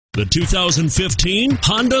The 2015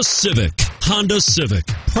 Honda Civic. Honda Civic.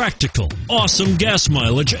 Practical, awesome gas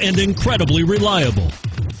mileage, and incredibly reliable.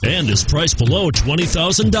 And is priced below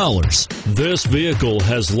 $20,000. This vehicle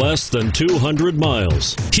has less than 200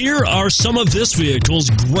 miles. Here are some of this vehicle's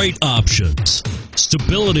great options: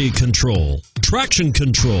 stability control, traction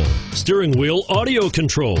control, steering wheel audio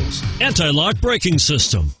controls, anti-lock braking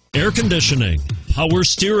system, air conditioning, power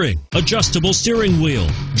steering, adjustable steering wheel,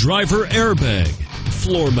 driver airbag,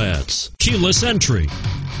 floor mats, keyless entry.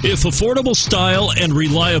 If affordable style and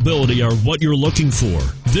reliability are what you're looking for,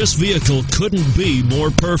 this vehicle couldn't be more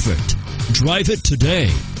perfect. Drive it today.